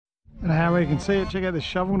know how we can see it. Check out this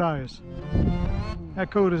shovel nose. How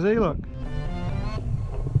cool does he look?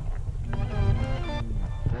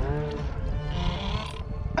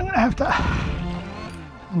 I'm gonna have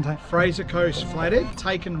to Fraser Coast Flathead,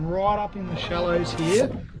 taken right up in the shallows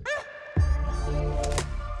here.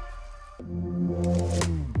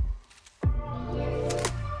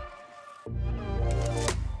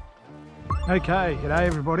 Okay, g'day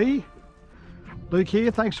everybody. Luke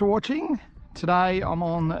here, thanks for watching. Today I'm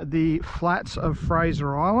on the flats of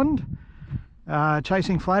Fraser Island,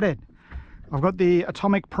 chasing flathead. I've got the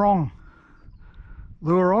atomic prong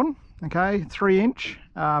lure on, okay, 3-inch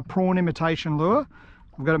prawn imitation lure.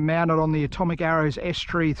 I've got it mounted on the Atomic Arrows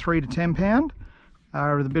S-Tree 3 to 10 pound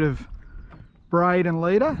with a bit of braid and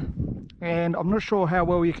leader, and I'm not sure how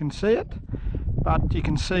well you can see it, but you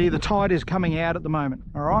can see the tide is coming out at the moment,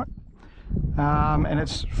 all right, and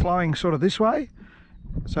it's flowing sort of this way,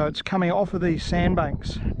 so it's coming off of these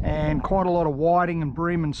sandbanks, and quite a lot of whiting and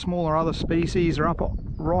bream and smaller other species are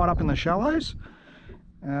right up in the shallows,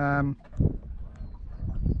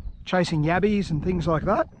 chasing yabbies and things like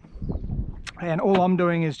that. And all I'm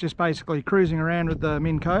doing is just basically cruising around with the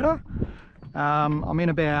Minn Kota. I'm in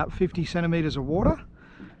about 50 centimeters of water,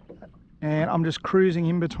 and I'm just cruising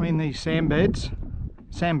in between these sandbanks,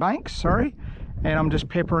 and I'm just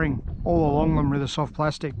peppering all along them with a soft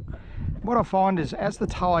plastic. What I find is as the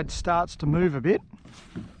tide starts to move a bit,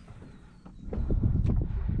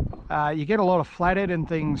 you get a lot of flathead and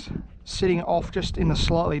things sitting off just in the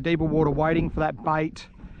slightly deeper water waiting for that bait.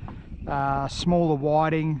 Smaller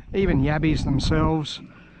whiting, even yabbies themselves,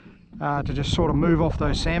 to just sort of move off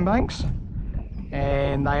those sandbanks,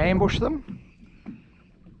 and they ambush them,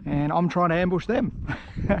 and I'm trying to ambush them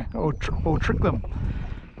or trick them.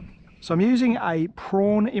 So I'm using a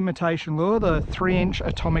prawn imitation lure, the 3-inch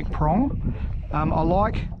atomic prong. I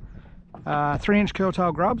like 3-inch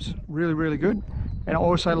curltail grubs, really good, and I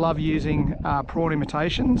also love using prawn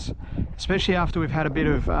imitations, especially after we've had a bit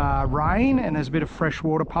of rain and there's a bit of fresh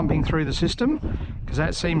water pumping through the system, because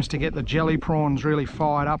that seems to get the jelly prawns really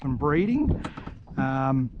fired up and breeding.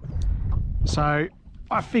 So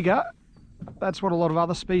I figure that's what a lot of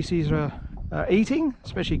other species are eating,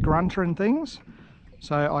 especially grunter and things.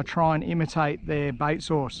 So I try and imitate their bait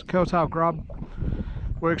source. Curltail grub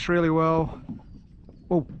works really well.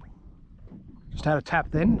 Oh, just had a tap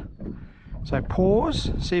then. So pause,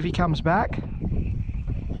 see if he comes back.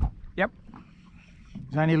 Yep,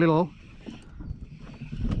 he's only little.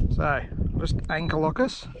 So just ankle lock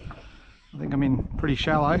us. I think I'm in pretty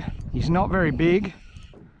shallow. He's not very big,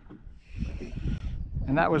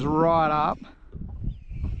 and that was right up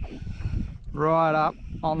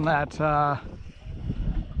on that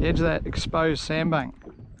edge of that exposed sandbank.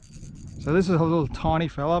 So this is a little tiny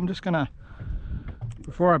fella. I'm just gonna,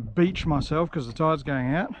 before I beach myself because the tide's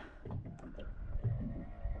going out,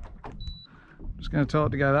 just going to tell it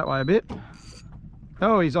to go that way a bit.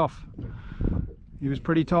 Oh, he's off. He was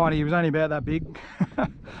pretty tiny. He was only about that big.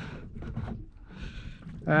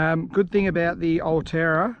 Good thing about the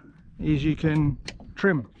Altera is you can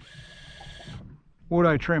trim,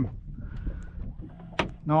 auto trim.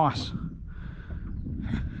 Nice.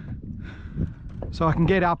 So I can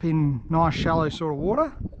get up in nice shallow sort of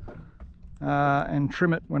water and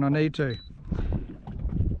trim it when I need to.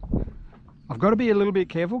 I've got to be a little bit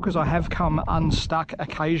careful because I have come unstuck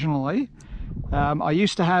occasionally. I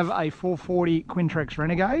used to have a 440 Quintrex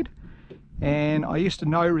Renegade, and I used to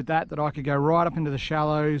know with that I could go right up into the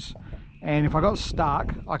shallows, and if I got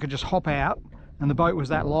stuck I could just hop out, and the boat was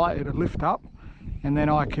that light it would lift up, and then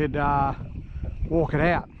I could walk it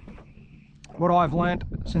out. What I've learnt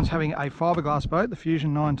since having a fiberglass boat, the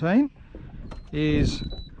Fusion 19, is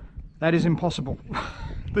that is impossible.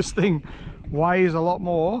 This thing weighs a lot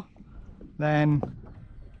more than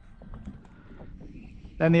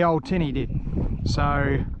the old tinny did, so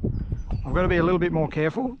I've got to be a little bit more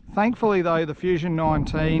careful. Thankfully though, the Fusion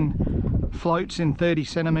 19 floats in 30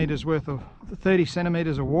 centimeters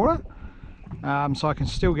of water, so I can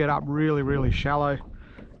still get up really shallow,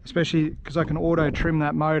 especially because I can auto trim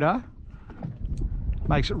that motor.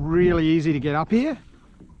 Makes it really easy to get up here.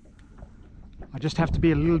 I just have to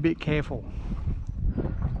be a little bit careful.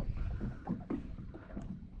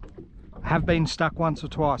 Have been stuck once or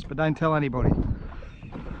twice, but don't tell anybody.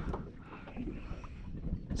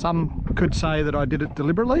 Some could say that I did it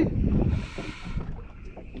deliberately.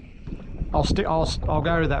 I'll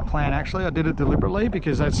go with that plan actually. I did it deliberately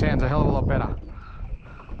because that sounds a hell of a lot better.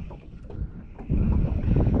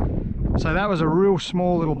 So that was a real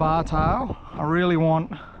small little bar tail. I really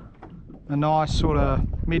want a nice sort of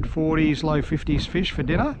mid-40s, low 50s fish for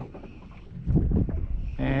dinner.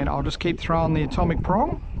 And I'll just keep throwing the atomic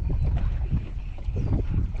prong.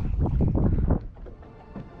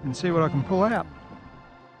 and see what I can pull out.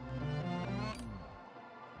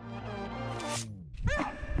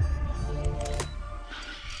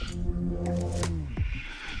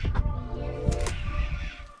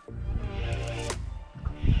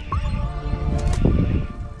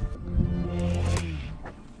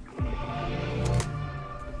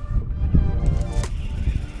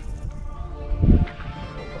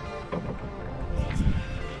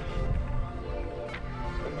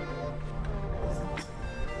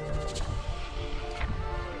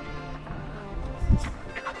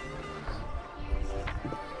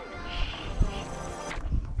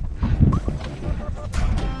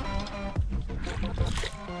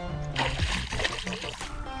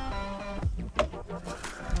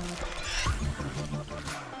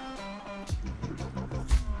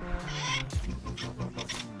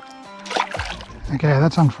 Okay,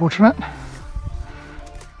 that's unfortunate.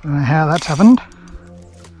 Don't know how that's happened.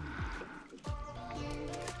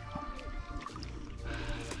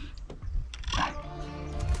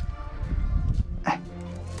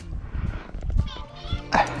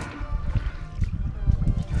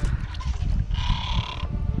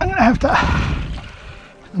 I'm gonna have to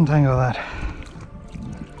untangle that.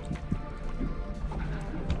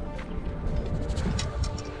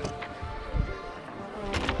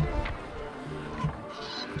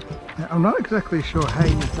 Now, I'm not exactly sure how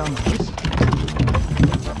you've done this.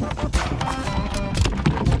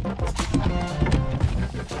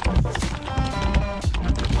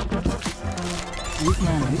 You've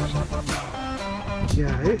managed to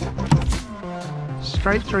go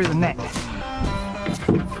straight through the net.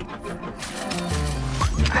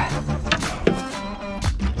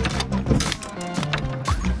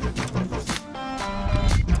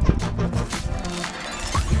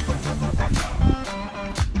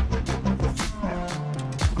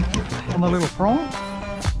 On the little prawn.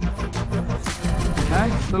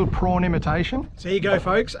 Okay, little prawn imitation. So here you go,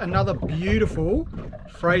 folks, another beautiful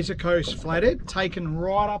Fraser Coast flathead taken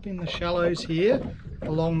right up in the shallows here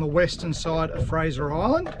along the western side of Fraser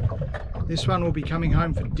Island. This one will be coming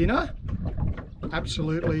home for dinner.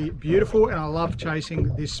 Absolutely beautiful, and I love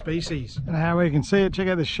chasing this species. And how we can see it, check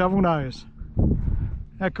out this shovel nose.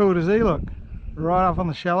 How cool does he look? Right up on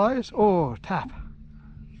the shallows. Oh, tap.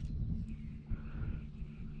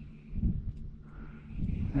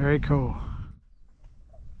 Very cool.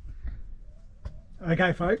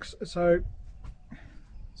 Okay, folks, so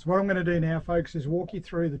what I'm going to do now, folks, is walk you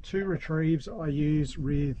through the two retrieves I use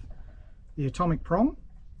with the atomic prong.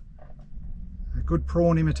 A good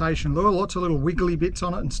prawn imitation lure, lots of little wiggly bits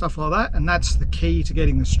on it and stuff like that, and that's the key to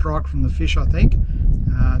getting the strike from the fish, I think,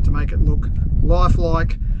 to make it look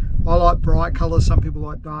lifelike. I like bright colours, some people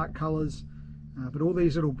like dark colours. But all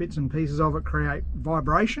these little bits and pieces of it create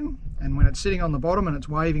vibration, and when it's sitting on the bottom and it's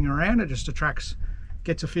waving around, it just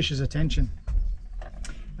gets a fish's attention.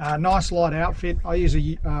 Nice light outfit. I use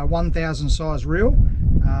a 1000 size reel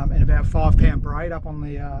and about 5 pound braid up on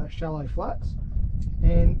the shallow flats,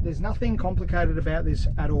 and there's nothing complicated about this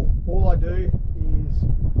at all. All I do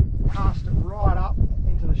is cast it right up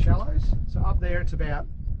into the shallows. So up there it's about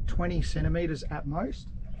 20 centimeters at most.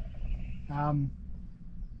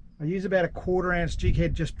 I use about a 1/4 ounce jig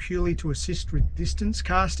head just purely to assist with distance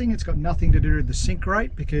casting. It's got nothing to do with the sink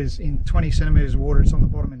rate, because in 20 centimeters of water it's on the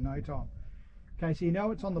bottom in no time. Okay, so you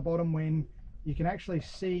know it's on the bottom when you can actually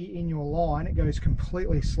see in your line it goes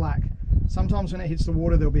completely slack. Sometimes when it hits the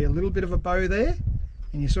water there'll be a little bit of a bow there,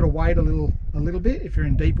 and you sort of wait a little bit, if you're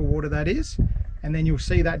in deeper water that is, and then you'll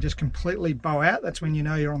see that just completely bow out. That's when you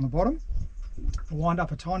know you're on the bottom. I wind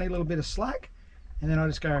up a tiny little bit of slack, and then I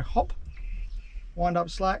just go hop, wind up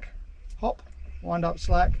slack, hop, wind up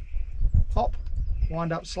slack, hop,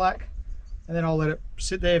 wind up slack, and then I'll let it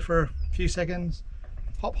sit there for a few seconds.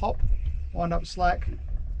 Hop, hop, wind up slack,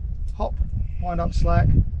 hop, wind up slack,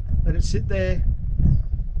 let it sit there,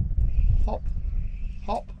 hop,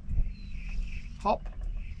 hop, hop,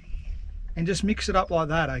 and just mix it up like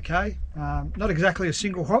that. Okay, not exactly a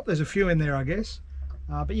single hop, there's a few in there I guess,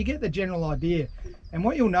 but you get the general idea. And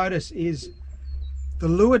what you'll notice is the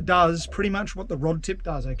lure does pretty much what the rod tip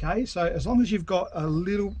does. Okay, so as long as you've got a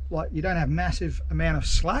little, like, you don't have massive amount of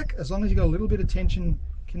slack, as long as you've got a little bit of tension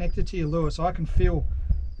connected to your lure, so I can feel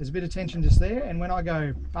there's a bit of tension just there, and when I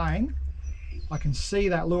go bang, I can see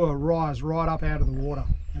that lure rise right up out of the water.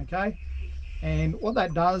 Okay, and what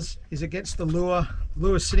that does is it gets the lure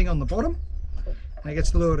sitting on the bottom, and it gets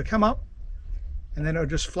the lure to come up, and then it'll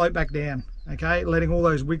just float back down. Okay, letting all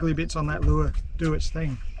those wiggly bits on that lure do its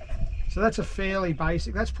thing. So that's a fairly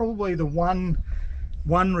basic, that's probably the one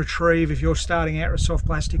retrieve if you're starting out with soft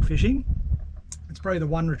plastic fishing. It's probably the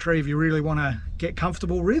one retrieve you really want to get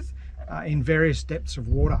comfortable with. in various depths of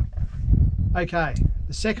water. Okay,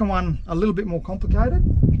 the second one a little bit more complicated.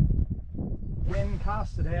 Again,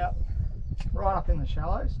 cast it out right up in the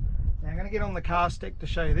shallows. Now I'm going to get on the cast deck to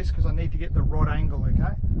show you this because I need to get the rod angle,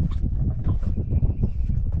 okay?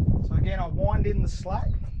 So again, I wind in the slack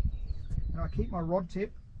and I keep my rod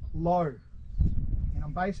tip low. And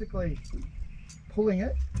I'm basically pulling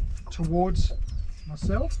it towards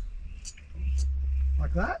myself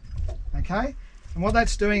like that, okay? And what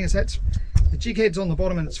that's doing is the jig head's on the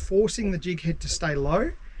bottom and it's forcing the jig head to stay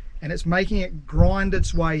low, and it's making it grind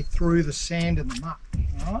its way through the sand and the muck,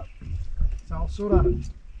 all right? So I'll sort of,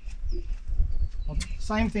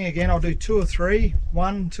 same thing again, I'll do 2 or 3,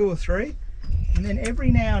 1, 2 or 3, and then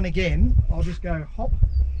every now and again I'll just go hop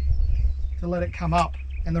to let it come up.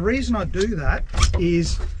 And the reason I do that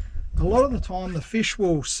is a lot of the time the fish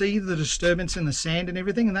will see the disturbance in the sand and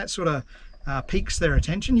everything, and that sort of piques their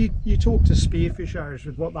attention. You talk to spearfishers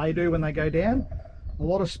with what they do when they go down. A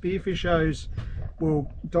lot of spearfishers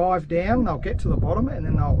will dive down, they'll get to the bottom, and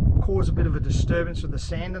then they'll cause a bit of a disturbance with the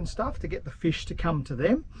sand and stuff to get the fish to come to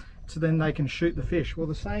them, so then they can shoot the fish. Well,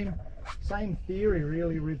 the same theory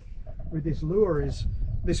really with this lure is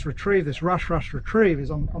this retrieve, this rush retrieve,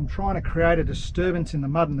 is I'm trying to create a disturbance in the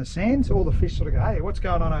mud and the sand, so all the fish sort of go, hey, what's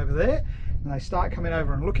going on over there? And they start coming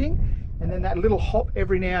over and looking, and then that little hop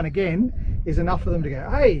every now and again is enough for them to go,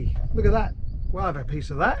 hey, look at that, we'll have a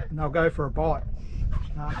piece of that, and they'll go for a bite.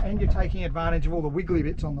 And you're taking advantage of all the wiggly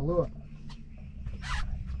bits on the lure.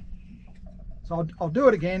 So I'll do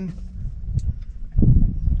it again.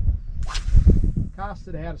 Cast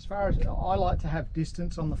it out. As far as I like to have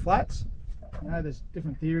distance on the flats. You know, there's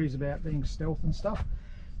different theories about being stealth and stuff.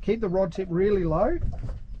 Keep the rod tip really low.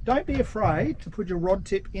 Don't be afraid to put your rod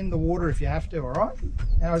tip in the water if you have to, all right?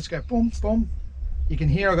 And I'll just go boom, boom. You can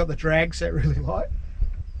hear I've got the drag set really light.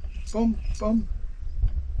 Boom, boom.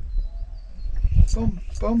 Boom,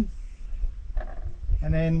 boom,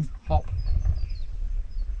 and then hop.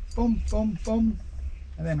 Boom, boom, boom,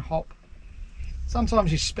 and then hop.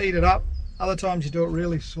 Sometimes you speed it up, other times you do it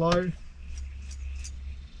really slow. And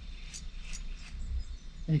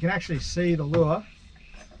you can actually see the lure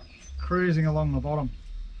cruising along the bottom.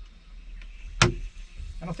 And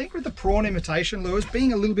I think with the prawn imitation lures,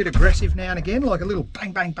 being a little bit aggressive now and again, like a little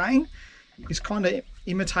bang, bang, bang, is kind of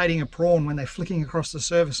imitating a prawn when they're flicking across the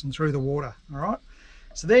surface and through the water. All right,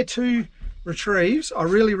 so they're 2 retrieves I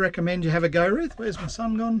really recommend you have a go with. Where's my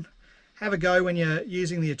son gone? Have a go when you're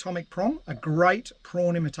using the atomic prong, a great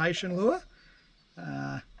prawn imitation lure.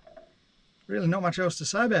 Really not much else to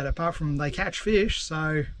say about it apart from they catch fish.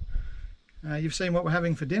 So you've seen what we're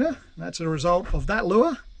having for dinner. That's a result of that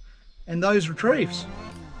lure and those retrieves.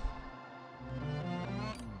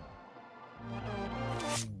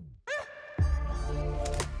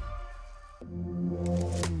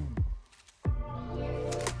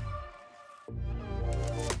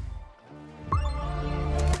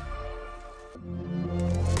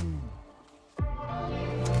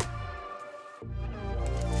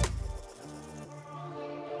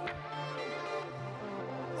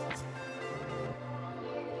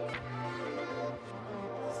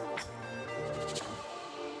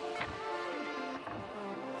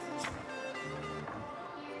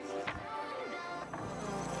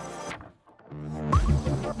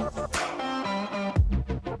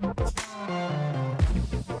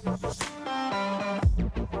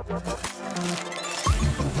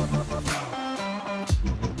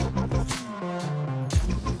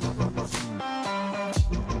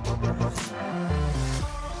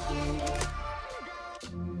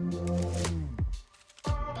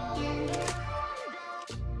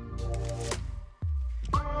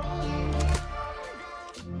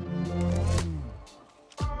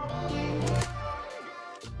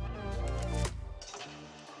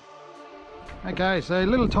 Okay, so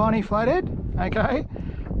little tiny flathead, okay,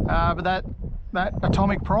 but that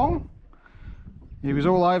atomic prong, he was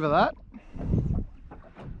all over that,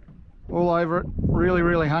 all over it,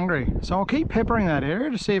 really hungry. So I'll keep peppering that area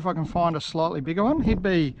to see if I can find a slightly bigger one. He'd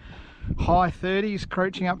be high 30s,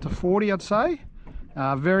 crouching up to 40, I'd say.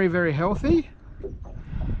 Very healthy.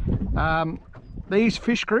 These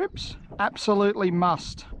fish grips, absolutely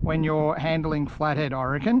must when you're handling flathead, I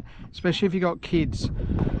reckon, especially if you've got kids.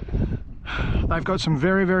 They've got some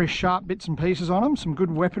very sharp bits and pieces on them, some good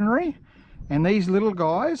weaponry, and these little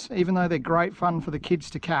guys, even though they're great fun for the kids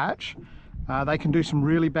to catch, they can do some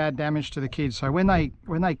really bad damage to the kids. So when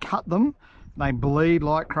they cut them, they bleed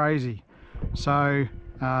like crazy. So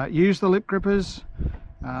use the lip grippers,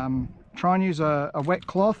 try and use a wet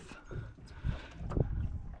cloth.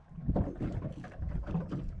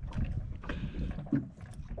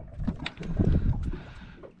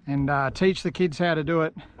 and teach the kids how to do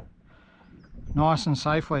it nice and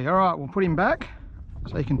safely. All right, we'll put him back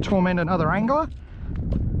so he can torment another angler.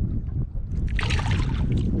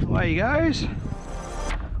 Away he goes.